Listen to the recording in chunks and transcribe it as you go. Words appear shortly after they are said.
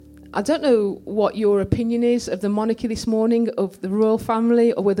I don't know what your opinion is of the monarchy this morning, of the royal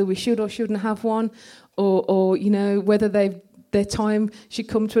family, or whether we should or shouldn't have one, or whether their time should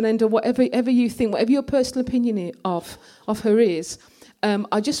come to an end, or whatever you think, whatever your personal opinion of her is.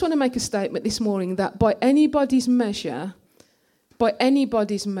 I just want to make a statement this morning that by anybody's measure,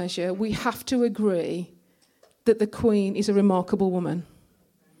 we have to agree that the Queen is a remarkable woman.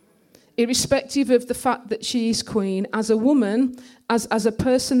 Irrespective of the fact that she is Queen, as a woman, as a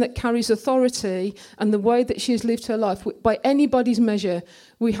person that carries authority and the way that she has lived her life, by anybody's measure,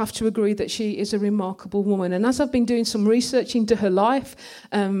 we have to agree that she is a remarkable woman. And as I've been doing some research into her life,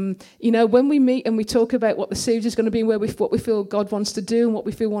 when we meet and we talk about what the series is going to be, what we feel God wants to do and what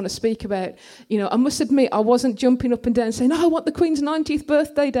we feel want to speak about, I must admit I wasn't jumping up and down saying, I want the Queen's 90th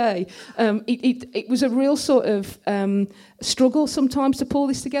birthday day. It was a real sort of struggle sometimes to pull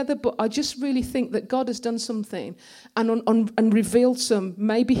this together, but I just really think that God has done something and revealed some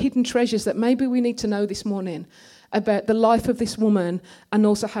maybe hidden treasures that maybe we need to know this morning about the life of this woman and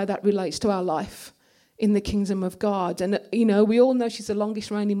also how that relates to our life in the kingdom of God. And, we all know she's the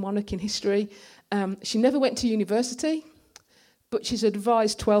longest reigning monarch in history. She never went to university, but she's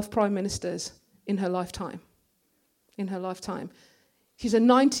advised 12 prime ministers in her lifetime. She's a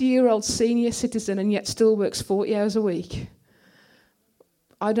 90-year-old senior citizen and yet still works 40 hours a week.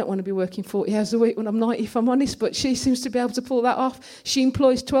 I don't want to be working 40 hours a week when I'm 90, if I'm honest, but she seems to be able to pull that off. She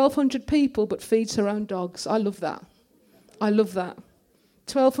employs 1,200 people but feeds her own dogs. I love that.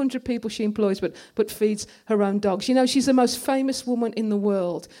 1,200 people she employs but feeds her own dogs. She's the most famous woman in the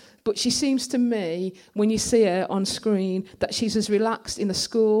world, but she seems to me, when you see her on screen, that she's as relaxed in a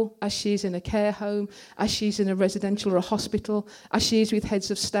school as she is in a care home, as she's in a residential or a hospital, as she is with heads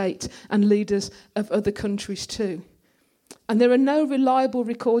of state and leaders of other countries too. And there are no reliable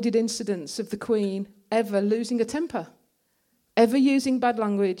recorded incidents of the Queen ever losing a temper, ever using bad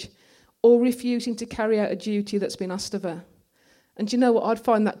language, or refusing to carry out a duty that's been asked of her. And do you know what? I'd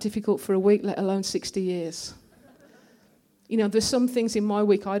find that difficult for a week, let alone 60 years. There's some things in my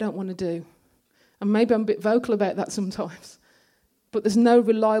week I don't want to do. And maybe I'm a bit vocal about that sometimes. But there's no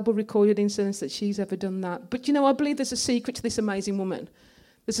reliable recorded incidents that she's ever done that. But I believe there's a secret to this amazing woman.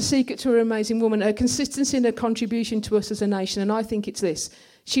 There's a secret to her amazing woman, her consistency and her contribution to us as a nation, and I think it's this.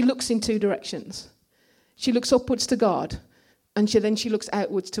 She looks in two directions. She looks upwards to God, and then she looks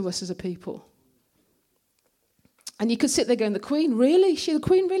outwards to us as a people. And you could sit there going, the Queen, really? Is the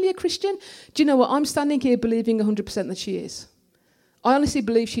Queen really a Christian? Do you know what? I'm standing here believing 100% that she is. I honestly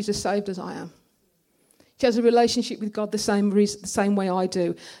believe she's as saved as I am. She has a relationship with God the same way I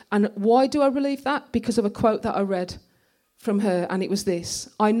do. And why do I believe that? Because of a quote that I read from her, and it was this: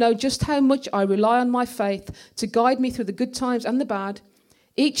 I know just how much I rely on my faith to guide me through the good times and the bad.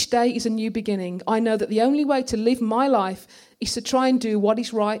 Each day is a new beginning. I know that the only way to live my life is to try and do what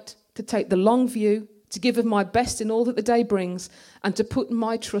is right, to take the long view, to give of my best in all that the day brings, and to put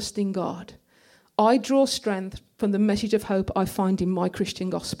my trust in God. I draw strength from the message of hope I find in my Christian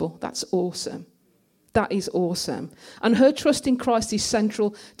gospel. That's awesome. That is awesome. And her trust in Christ is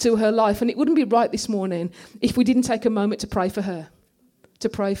central to her life. And it wouldn't be right this morning if we didn't take a moment to pray for her.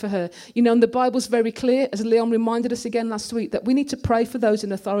 And the Bible's very clear, as Leon reminded us again last week, that we need to pray for those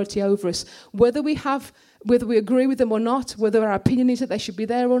in authority over us. Whether we agree with them or not, whether our opinion is that they should be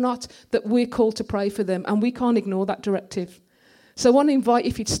there or not, that we're called to pray for them. And we can't ignore that directive. So I want to invite,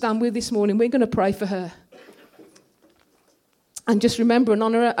 if you'd stand with this morning, we're going to pray for her. And just remember and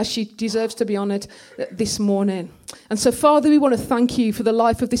honour her as she deserves to be honoured this morning. And so, Father, we want to thank you for the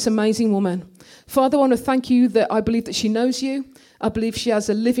life of this amazing woman. Father, I want to thank you that I believe that she knows you. I believe she has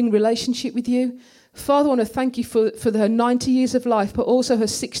a living relationship with you. Father, I want to thank you for her 90 years of life, but also her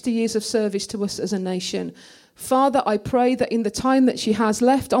 60 years of service to us as a nation. Father, I pray that in the time that she has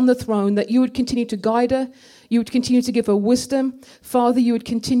left on the throne, that you would continue to guide her, you would continue to give her wisdom. Father, you would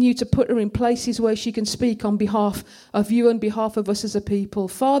continue to put her in places where she can speak on behalf of you and behalf of us as a people.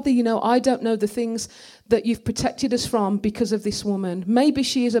 Father, I don't know the things that you've protected us from because of this woman. Maybe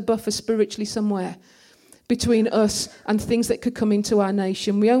she is a buffer spiritually somewhere between us and things that could come into our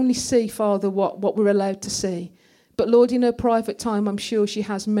nation. We only see, Father, what we're allowed to see. But Lord, in her private time, I'm sure she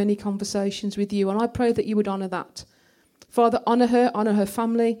has many conversations with you, and I pray that you would honour that. Father, honour her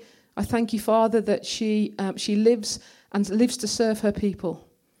family. I thank you, Father, that she lives to serve her people.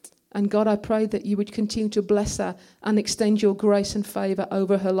 And God, I pray that you would continue to bless her and extend your grace and favour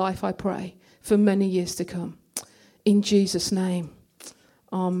over her life, I pray, for many years to come. In Jesus' name,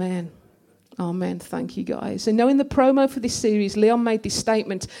 amen. Amen. Thank you, guys. And now in the promo for this series, Leon made this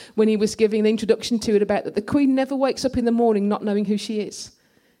statement when he was giving the introduction to it about that the Queen never wakes up in the morning not knowing who she is.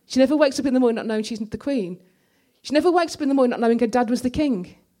 She never wakes up in the morning not knowing she's the Queen. She never wakes up in the morning not knowing her dad was the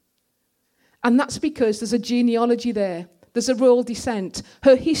king. And that's because there's a genealogy there. There's a royal descent.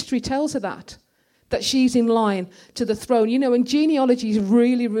 Her history tells her that she's in line to the throne. You know, and genealogy is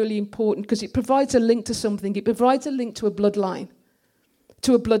really, really important because it provides a link to something. It provides a link to a bloodline.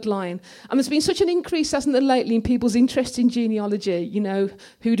 And there's been such an increase, hasn't there, lately in people's interest in genealogy. You know,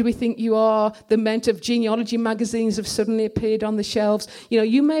 who do we think you are? The amount of genealogy magazines have suddenly appeared on the shelves. You know,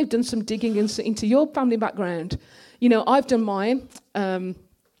 you may have done some digging into your family background. You know, I've done mine,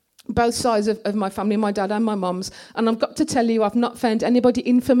 both sides of my family, my dad and my mum's. And I've got to tell you, I've not found anybody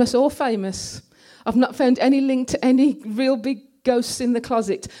infamous or famous. I've not found any link to any real big ghosts in the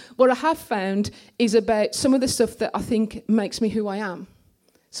closet. What I have found is about some of the stuff that I think makes me who I am.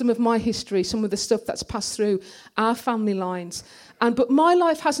 Some of my history, some of the stuff that's passed through our family lines. But my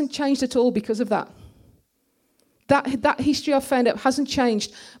life hasn't changed at all because of that. That history I've found out hasn't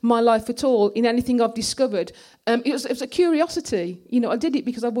changed my life at all in anything I've discovered. It was a curiosity. You know, I did it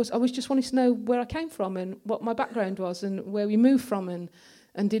because I was just wanting to know where I came from and what my background was and where we moved from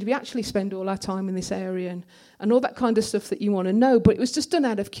and did we actually spend all our time in this area and all that kind of stuff that you want to know. But it was just done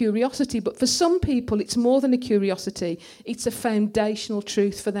out of curiosity. But for some people, it's more than a curiosity. It's a foundational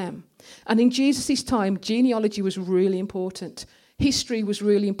truth for them. And in Jesus' time, genealogy was really important. History was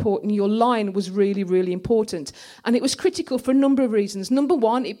really important. Your line was really, really important. And it was critical for a number of reasons. Number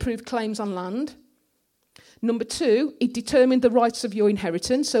one, it proved claims on land. Number two, it determined the rights of your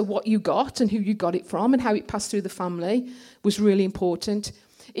inheritance, so what you got and who you got it from and how it passed through the family was really important.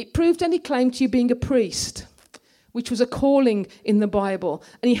 It proved any claim to you being a priest, which was a calling in the Bible.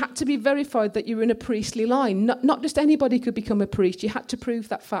 And you had to be verified that you were in a priestly line. Not just anybody could become a priest. You had to prove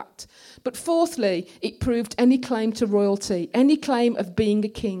that fact. But fourthly, it proved any claim to royalty, any claim of being a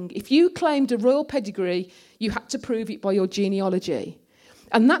king. If you claimed a royal pedigree, you had to prove it by your genealogy.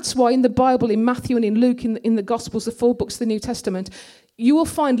 And that's why in the Bible, in Matthew and in Luke, in the Gospels, the 4 books of the New Testament, you will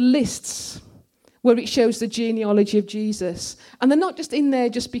find lists where it shows the genealogy of Jesus. And they're not just in there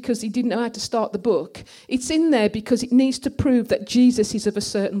just because he didn't know how to start the book. It's in there because it needs to prove that Jesus is of a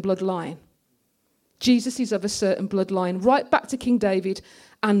certain bloodline. Jesus is of a certain bloodline, right back to King David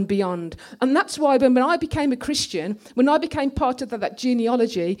and beyond. And that's why when I became a Christian, when I became part of that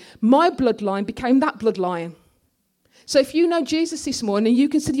genealogy, my bloodline became that bloodline. So if you know Jesus this morning, you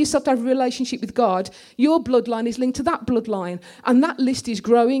consider yourself to have a relationship with God, your bloodline is linked to that bloodline. And that list is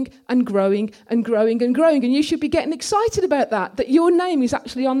growing and growing and growing and growing. And you should be getting excited about that your name is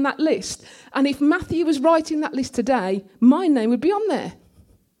actually on that list. And if Matthew was writing that list today, my name would be on there.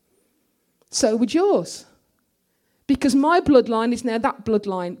 So would yours. Because my bloodline is now that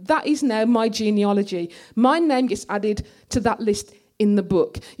bloodline. That is now my genealogy. My name gets added to that list in the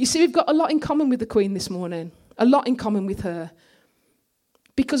book. You see, we've got a lot in common with the Queen this morning. A lot in common with her.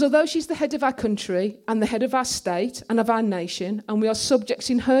 Because although she's the head of our country and the head of our state and of our nation, and we are subjects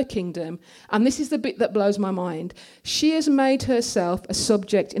in her kingdom, and this is the bit that blows my mind, she has made herself a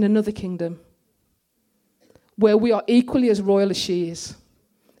subject in another kingdom where we are equally as royal as she is.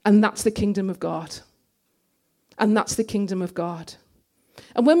 And that's the kingdom of God. And that's the kingdom of God.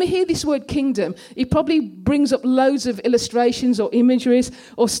 And when we hear this word kingdom, it probably brings up loads of illustrations or imageries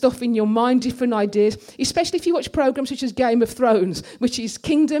or stuff in your mind, different ideas, especially if you watch programs such as Game of Thrones, which is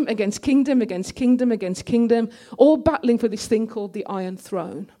kingdom against kingdom against kingdom against kingdom, all battling for this thing called the Iron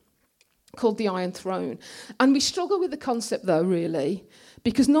Throne. And we struggle with the concept, though, really,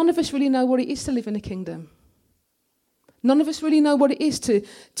 because none of us really know what it is to live in a kingdom. None of us really know what it is to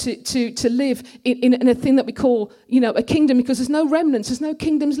live in a thing that we call, a kingdom, because there's no remnants, there's no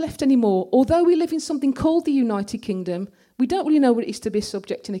kingdoms left anymore. Although we live in something called the United Kingdom, we don't really know what it is to be a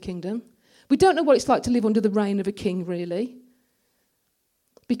subject in a kingdom. We don't know what it's like to live under the reign of a king, really,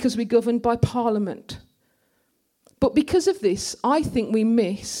 because we're governed by Parliament. But because of this, I think we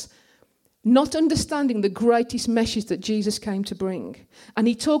miss not understanding the greatest message that Jesus came to bring. And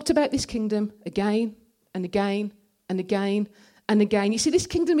he talked about this kingdom again and again and again and again. You see, this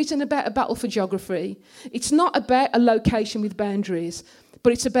kingdom isn't about a battle for geography. It's not about a location with boundaries,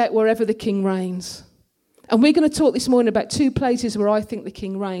 but it's about wherever the king reigns. And we're going to talk this morning about 2 places where I think the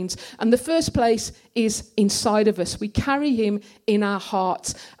king reigns. And the first place is inside of us. We carry him in our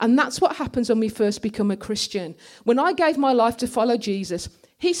hearts. And that's what happens when we first become a Christian. When I gave my life to follow Jesus,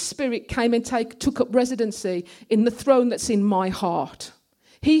 his spirit came and took up residency in the throne that's in my heart.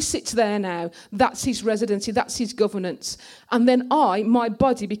 He sits there now. That's his residency. That's his governance. And then my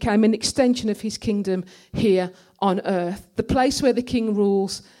body, became an extension of his kingdom here on earth. The place where the king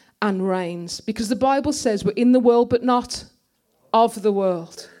rules and reigns. Because the Bible says we're in the world, but not of the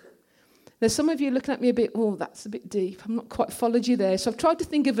world. There's some of you looking at me a bit, that's a bit deep. I'm not quite followed you there. So I've tried to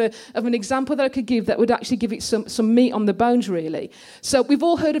think of an example that I could give that would actually give it some meat on the bones, really. So we've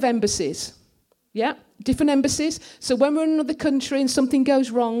all heard of embassies. Yeah, different embassies. So when we're in another country and something goes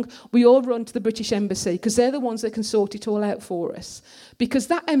wrong, we all run to the British Embassy because they're the ones that can sort it all out for us. Because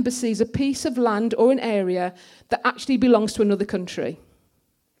that embassy is a piece of land or an area that actually belongs to another country.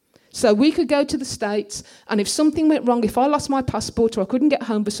 So we could go to the States, and if something went wrong, if I lost my passport or I couldn't get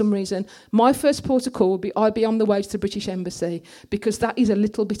home for some reason, my first port of call would be I'd be on the way to the British Embassy, because that is a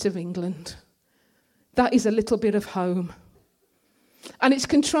little bit of England. That is a little bit of home. And it's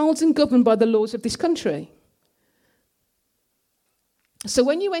controlled and governed by the laws of this country. So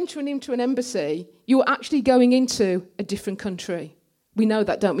when you enter into an embassy, you're actually going into a different country. We know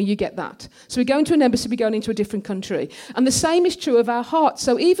that, don't we? You get that. So we go into an embassy, we're going into a different country. And the same is true of our hearts.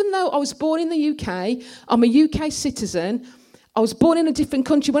 So even though I was born in the UK, I'm a UK citizen, I was born in a different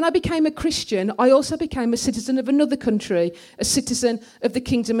country. When I became a Christian, I also became a citizen of another country, a citizen of the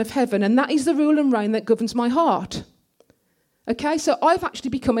kingdom of heaven. And that is the rule and reign that governs my heart. Okay, so I've actually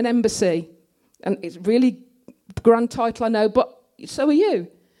become an embassy. And it's a really grand title, I know, but so are you.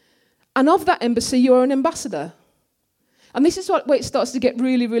 And of that embassy, you're an ambassador. And this is where it starts to get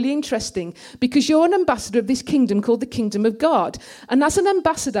really, really interesting, because you're an ambassador of this kingdom called the kingdom of God. And as an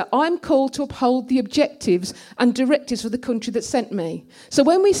ambassador, I'm called to uphold the objectives and directives of the country that sent me. So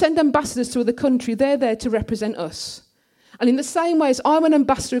when we send ambassadors to other country, they're there to represent us. And in the same way as I'm an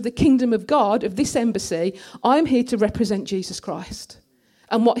ambassador of the kingdom of God, of this embassy, I'm here to represent Jesus Christ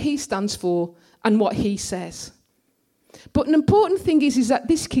and what he stands for and what he says. But an important thing is that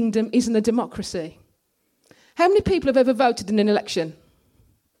this kingdom isn't a democracy. How many people have ever voted in an election?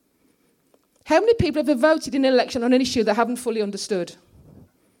 How many people have ever voted in an election on an issue they haven't fully understood?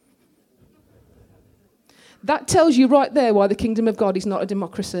 That tells you right there why the kingdom of God is not a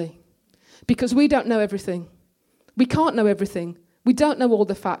democracy. Because we don't know everything. We can't know everything. We don't know all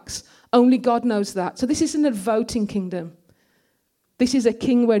the facts. Only God knows that. So this isn't a voting kingdom. This is a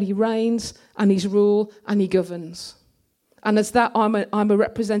king where he reigns and he's rule and he governs. And as that, I'm a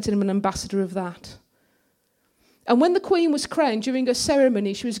representative and ambassador of that. And when the Queen was crowned, during her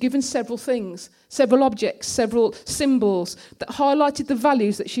ceremony, she was given several things, several objects, several symbols that highlighted the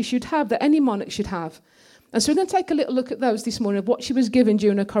values that she should have, that any monarch should have. And so we're going to take a little look at those this morning, of what she was given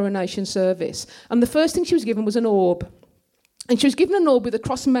during her coronation service. And the first thing she was given was an orb. And she was given an orb with a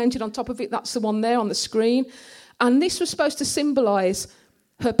cross mounted on top of it. That's the one there on the screen. And this was supposed to symbolise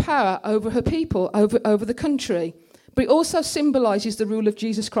her power over her people, over the country. But it also symbolises the rule of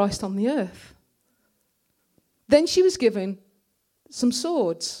Jesus Christ on the earth. Then she was given some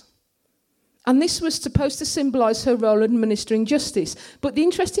swords. And this was supposed to symbolise her role in administering justice. But the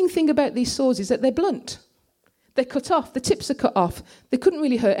interesting thing about these swords is that they're blunt. They're cut off. The tips are cut off. They couldn't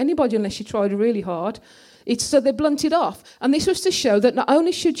really hurt anybody unless you tried really hard. So they're blunted off. And this was to show that not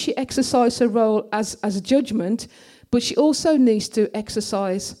only should she exercise her role as a judgment, but she also needs to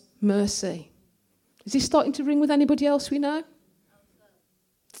exercise mercy. Is this starting to ring with anybody else we know?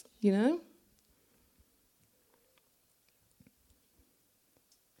 You know?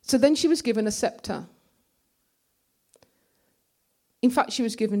 So then she was given a scepter. In fact, she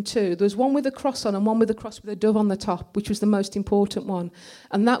was given two. There was one with a cross on and one with a cross with a dove on the top, which was the most important one.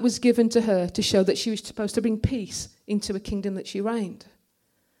 And that was given to her to show that she was supposed to bring peace into a kingdom that she reigned.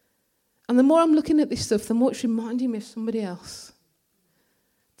 And the more I'm looking at this stuff, the more it's reminding me of somebody else.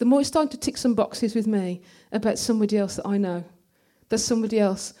 The more it's starting to tick some boxes with me about somebody else that I know. There's somebody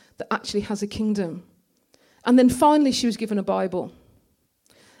else that actually has a kingdom. And then finally, she was given a Bible.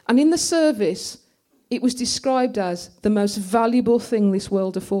 And in the service, it was described as the most valuable thing this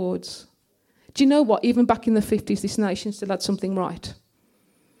world affords. Do you know what? Even back in the 50s, this nation still had something right.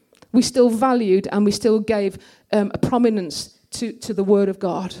 We still valued and we still gave a prominence to the Word of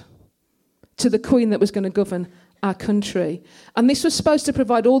God, to the Queen that was going to govern our country. And this was supposed to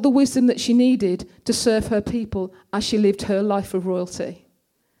provide all the wisdom that she needed to serve her people as she lived her life of royalty.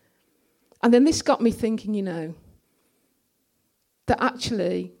 And then this got me thinking, you know, that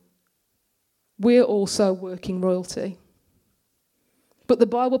actually we're also working royalty. But the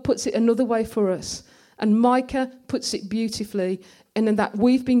Bible puts it another way for us. And Micah puts it beautifully, and in that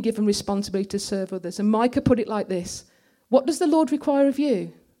we've been given responsibility to serve others. And Micah put it like this: what does the Lord require of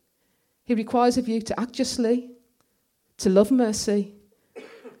you? He requires of you to act justly, to love mercy,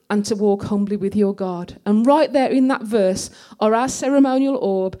 and to walk humbly with your God. And right there in that verse are our ceremonial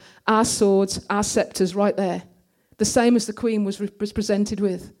orb, our swords, our scepters, right there. The same as the Queen was presented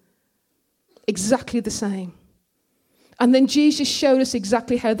with. Exactly the same. And then Jesus showed us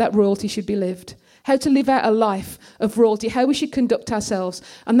exactly how that royalty should be lived, how to live out a life of royalty, how we should conduct ourselves.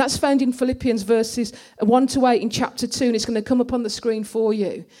 And that's found in Philippians verses 1-8 in chapter 2, and it's going to come up on the screen for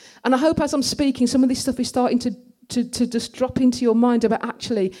you. And I hope as I'm speaking, some of this stuff is starting to just drop into your mind about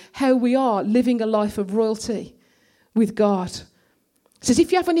actually how we are living a life of royalty with God. It says,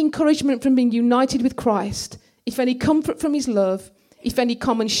 if you have any encouragement from being united with Christ, if any comfort from his love, if any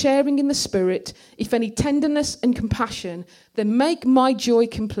common sharing in the Spirit, if any tenderness and compassion, then make my joy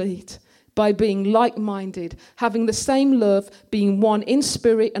complete by being like-minded, having the same love, being one in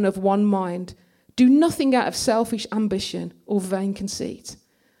spirit and of one mind. Do nothing out of selfish ambition or vain conceit.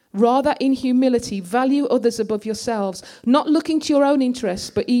 Rather, in humility, value others above yourselves, not looking to your own interests,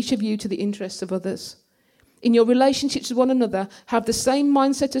 but each of you to the interests of others. In your relationships with one another, have the same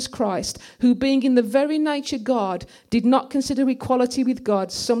mindset as Christ, who, being in the very nature God, did not consider equality with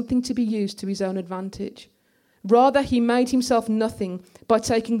God something to be used to his own advantage. Rather, he made himself nothing by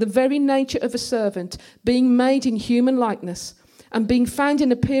taking the very nature of a servant, being made in human likeness, and being found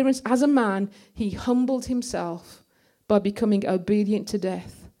in appearance as a man, he humbled himself by becoming obedient to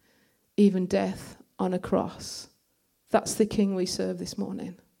death, even death on a cross. That's the King we serve this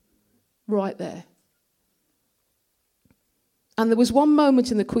morning. Right there. And there was one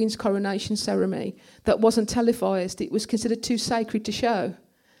moment in the Queen's coronation ceremony that wasn't televised. It was considered too sacred to show.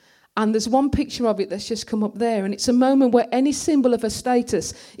 And there's one picture of it that's just come up there. And it's a moment where any symbol of her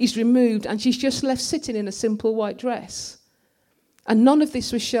status is removed and she's just left sitting in a simple white dress. And none of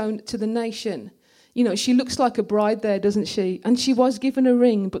this was shown to the nation. You know, she looks like a bride there, doesn't she? And she was given a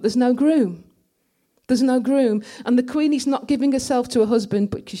ring, but there's no groom. There's no groom. And the Queen is not giving herself to her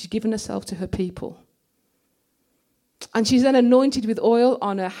husband, but she's giving herself to her people. And she's then anointed with oil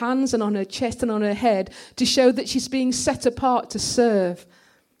on her hands and on her chest and on her head to show that she's being set apart to serve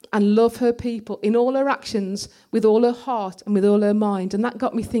and love her people in all her actions, with all her heart and with all her mind. And that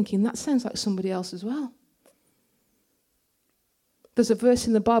got me thinking, that sounds like somebody else as well. There's a verse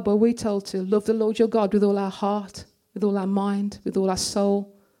in the Bible we're told to love the Lord your God with all our heart, with all our mind, with all our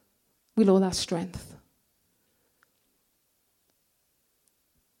soul, with all our strength.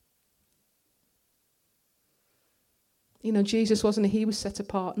 You know, Jesus wasn't he was set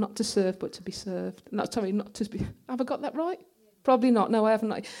apart not to serve but to be served. Not to be. Have I got that right? Probably not. No, I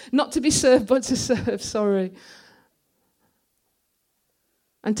haven't. Not to be served but to serve. Sorry.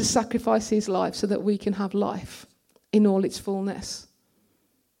 And to sacrifice his life so that we can have life in all its fullness.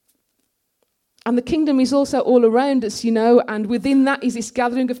 And the kingdom is also all around us, you know, and within that is this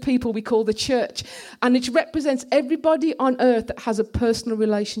gathering of people we call the church. And it represents everybody on earth that has a personal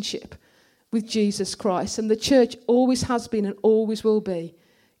relationship with Jesus Christ. And the church always has been and always will be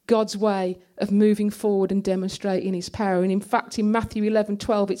God's way of moving forward and demonstrating his power. And in fact, in Matthew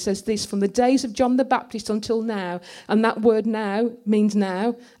 11:12, it says this, from the days of John the Baptist until now, and that word now means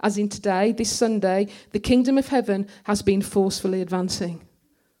now, as in today, this Sunday, the kingdom of heaven has been forcefully advancing.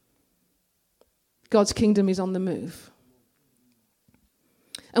 God's kingdom is on the move.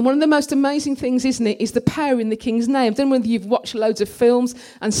 And one of the most amazing things, isn't it, is the power in the King's name. I don't know whether you've watched loads of films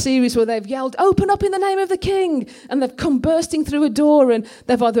and series where they've yelled, open up in the name of the King. And they've come bursting through a door and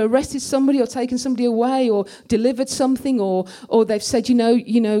they've either arrested somebody or taken somebody away or delivered something or they've said,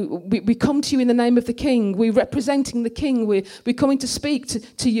 we come to you in the name of the King. We're representing the King. We're coming to speak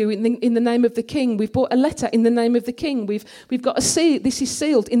to you in the name of the King. We've brought a letter in the name of the King. We've got a seal. This is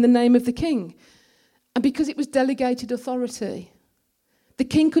sealed in the name of the King. And because it was delegated authority, the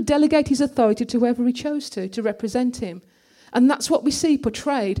king could delegate his authority to whoever he chose to represent him. And that's what we see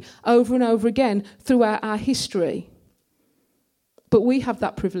portrayed over and over again throughout our history. But we have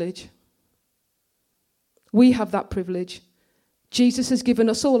that privilege. We have that privilege. Jesus has given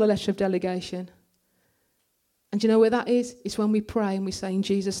us all a letter of delegation. And do you know where that is? It's when we pray and we say in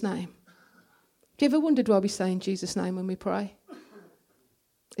Jesus' name. Have you ever wondered why we say in Jesus' name when we pray?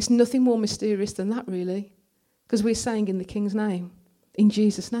 It's nothing more mysterious than that, really. Because we're saying in the King's name. In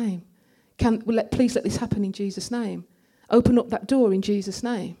Jesus' name. Please let this happen in Jesus' name. Open up that door in Jesus'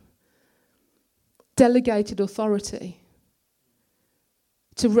 name. Delegated authority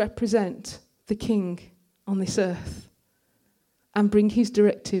to represent the King on this earth and bring his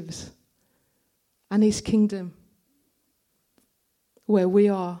directives and his kingdom where we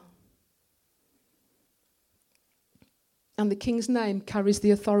are. And the King's name carries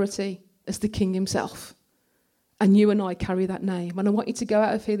the authority as the King himself. And you and I carry that name. And I want you to go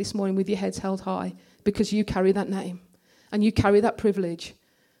out of here this morning with your heads held high because you carry that name. And you carry that privilege.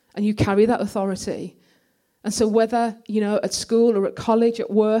 And you carry that authority. And so whether, at school or at college, at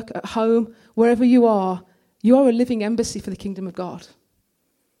work, at home, wherever you are a living embassy for the kingdom of God.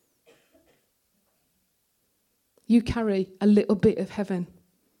 You carry a little bit of heaven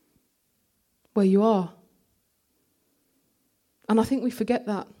where you are. And I think we forget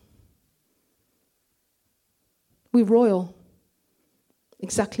that. We're royal,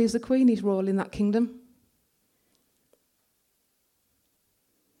 exactly as the Queen is royal in that kingdom.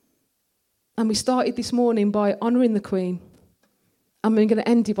 And we started this morning by honouring the Queen. And we're going to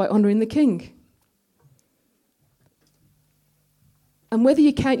end it by honouring the King. And whether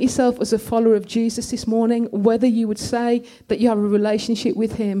you count yourself as a follower of Jesus this morning, whether you would say that you have a relationship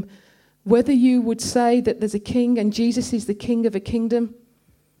with him, whether you would say that there's a king and Jesus is the king of a kingdom,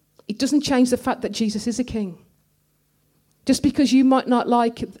 it doesn't change the fact that Jesus is a king. Just because you might not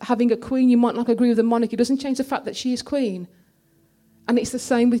like having a queen, you might not agree with the monarchy, doesn't change the fact that she is queen. And it's the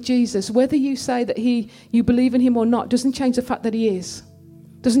same with Jesus. Whether you say that you believe in him or not, doesn't change the fact that he is.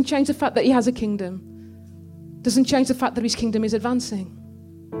 Doesn't change the fact that he has a kingdom. Doesn't change the fact that his kingdom is advancing.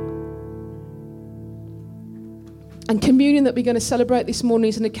 And communion that we're going to celebrate this morning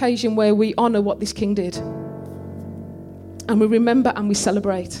is an occasion where we honour what this king did. And we remember and we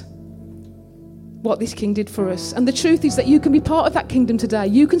celebrate what this king did for us. And the truth is that you can be part of that kingdom today.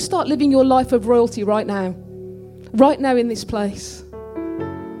 You can start living your life of royalty right now in this place.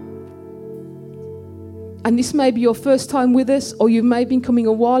 And this may be your first time with us, or you may have been coming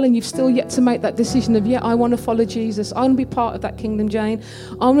a while and you've still yet to make that decision of, I want to follow Jesus. I want to be part of that kingdom, Jane.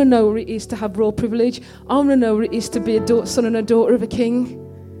 I want to know what it is to have royal privilege. I want to know what it is to be a son and a daughter of a king.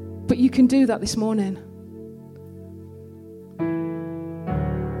 But you can do that this morning.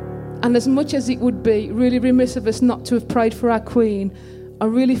 And as much as it would be really remiss of us not to have prayed for our Queen, I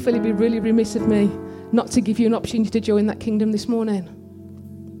really feel it'd be really remiss of me not to give you an opportunity to join that kingdom this morning.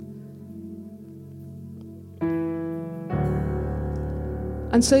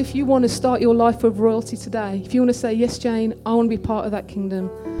 And so if you want to start your life of royalty today, if you want to say, yes, Jane, I want to be part of that kingdom,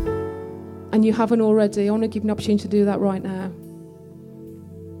 and you haven't already, I want to give you an opportunity to do that right now.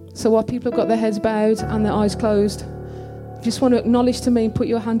 So while people have got their heads bowed and their eyes closed, if you just want to acknowledge to me and put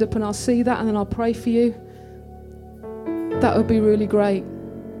your hand up and I'll see that and then I'll pray for you, that would be really great.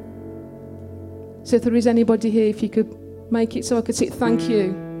 So if there is anybody here, if you could make it so I could see it, thank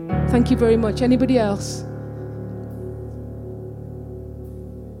you. Thank you very much. Anybody else?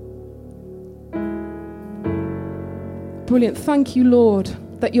 Brilliant. Thank you, Lord,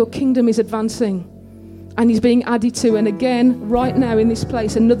 that your kingdom is advancing and is being added to. And again, right now in this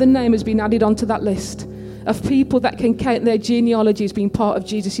place, another name has been added onto that list of people that can count their genealogy as being part of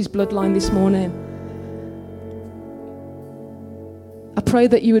Jesus' bloodline this morning. I pray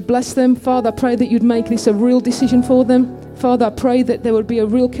that you would bless them. Father, I pray that you'd make this a real decision for them. Father, I pray that there would be a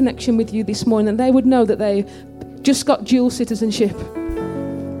real connection with you this morning and they would know that they just got dual citizenship.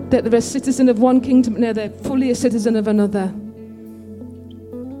 That they're a citizen of one kingdom, now they're fully a citizen of another.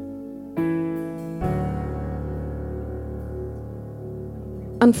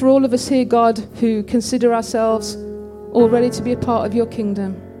 And for all of us here, God, who consider ourselves all ready to be a part of your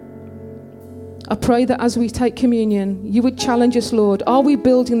kingdom, I pray that as we take communion, you would challenge us, Lord. Are we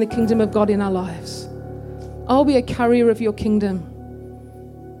building the kingdom of God in our lives? Are we a carrier of your kingdom?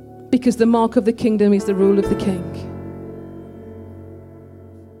 Because the mark of the kingdom is the rule of the king.